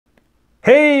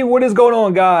Hey, what is going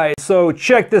on, guys? So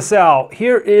check this out.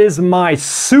 Here is my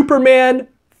Superman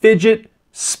fidget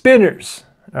spinners.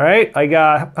 All right, I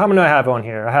got, how many do I have on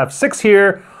here? I have 6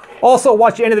 here. Also,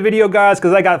 watch the end of the video, guys,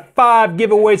 because I got 5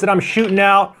 giveaways that I'm shooting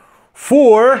out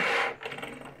for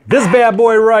this bad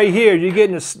boy right here. You're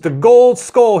getting the gold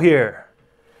skull here.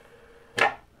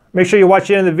 Make sure you watch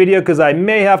the end of the video because I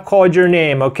may have called your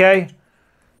name, okay?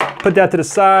 Put that to the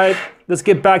side. Let's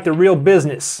get back to real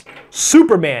business.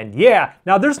 Superman, yeah.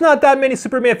 Now, there's not that many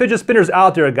Superman fidget spinners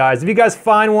out there, guys. If you guys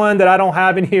find one that I don't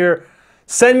have in here,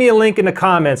 send me a link in the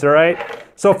comments, all right?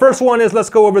 So first one is, let's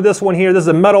go over this one here. This is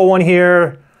a metal one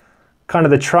here. Kind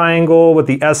of the triangle with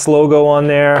the S logo on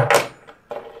there.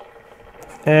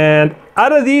 And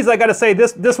out of these, I gotta say,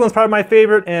 this one's probably my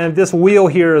favorite, and this wheel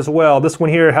here as well. This one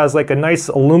here has like a nice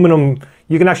aluminum,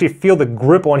 you can actually feel the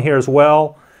grip on here as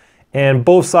well. And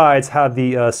both sides have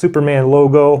the Superman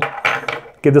logo.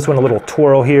 Give this one a little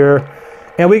twirl here.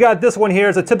 And we got this one here.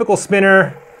 It's a typical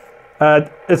spinner.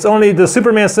 It's only the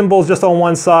Superman symbol is just on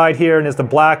one side here, and it's the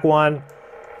black one.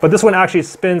 But this one actually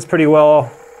spins pretty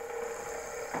well.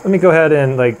 Let me go ahead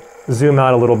and like zoom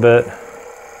out a little bit.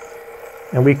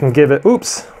 And we can give it,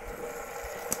 oops.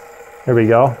 There we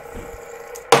go.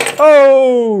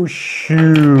 Oh,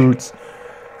 shoot.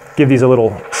 Give these a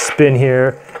little spin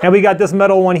here. And we got this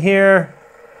metal one here.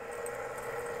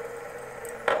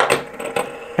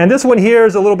 And this one here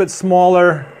is a little bit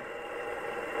smaller.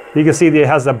 You can see that it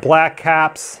has the black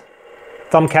caps,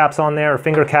 thumb caps on there, or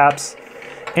finger caps.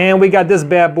 And we got this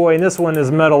bad boy, and this one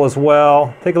is metal as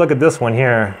well. Take a look at this one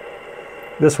here.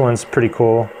 This one's pretty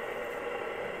cool.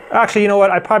 Actually, you know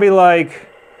what? I probably like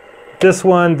this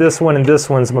one, and this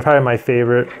one's probably my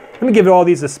favorite. Let me give all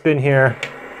these a spin here.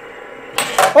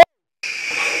 Oh,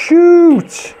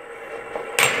 shoot!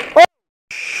 Oh,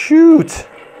 shoot!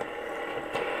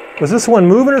 Was this one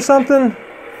moving or something?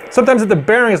 Sometimes if the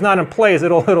bearing is not in place,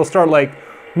 it'll start like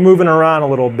moving around a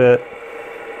little bit.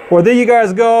 Well, there you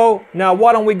guys go. Now,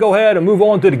 why don't we go ahead and move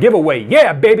on to the giveaway?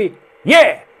 Yeah, baby!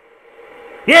 Yeah!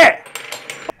 Yeah!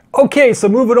 Okay, so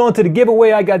moving on to the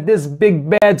giveaway, I got this big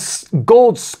bad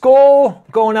gold skull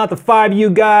going out to 5 of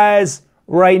you guys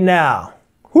right now.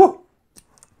 Whoo!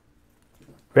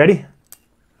 Ready?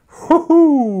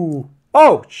 Woohoo!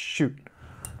 Oh, shoot.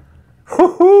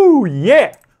 Woohoo!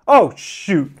 Yeah! Oh,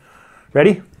 shoot.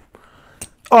 Ready?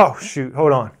 Oh, shoot.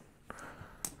 Hold on.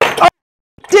 Oh,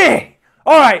 dang!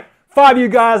 All right, 5 of you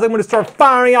guys, I'm going to start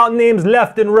firing out names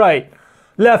left and right.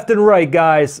 Left and right,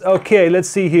 guys. Okay, let's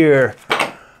see here.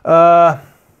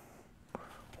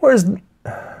 Where's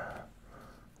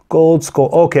gold skull?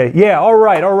 Okay, yeah, all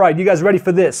right. You guys ready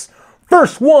for this?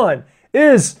 First one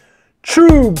is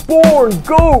True Born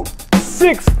Goat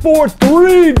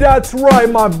 643. That's right,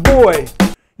 my boy.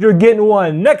 You're getting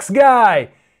one. Next guy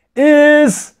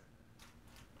is,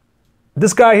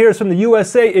 this guy here is from the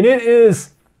USA, and it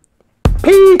is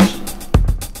Peach.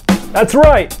 That's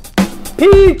right,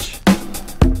 Peach.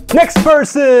 Next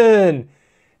person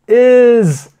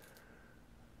is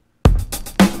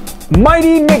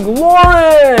Mighty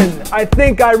McLaurin. I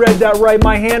think I read that right.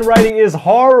 My handwriting is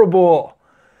horrible.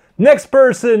 Next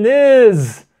person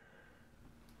is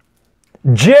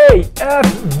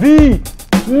JFV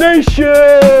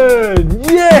Nation.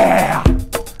 Yeah.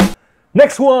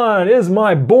 Next one is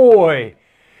my boy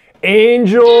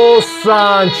Angel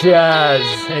Sanchez.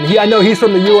 And I know he's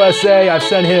from the USA. I've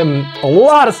sent him a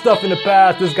lot of stuff in the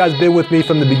past. This guy's been with me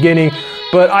from the beginning.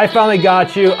 But I finally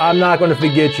got you. I'm not going to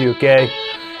forget you, okay?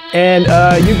 And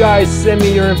you guys send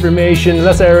me your information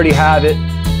unless I already have it.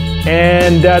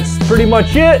 And that's pretty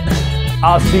much it.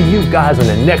 I'll see you guys on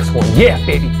the next one. Yeah,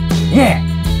 baby. Yeah.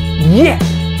 Yeah.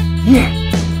 Yeah.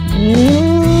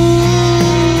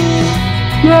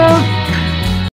 Yeah.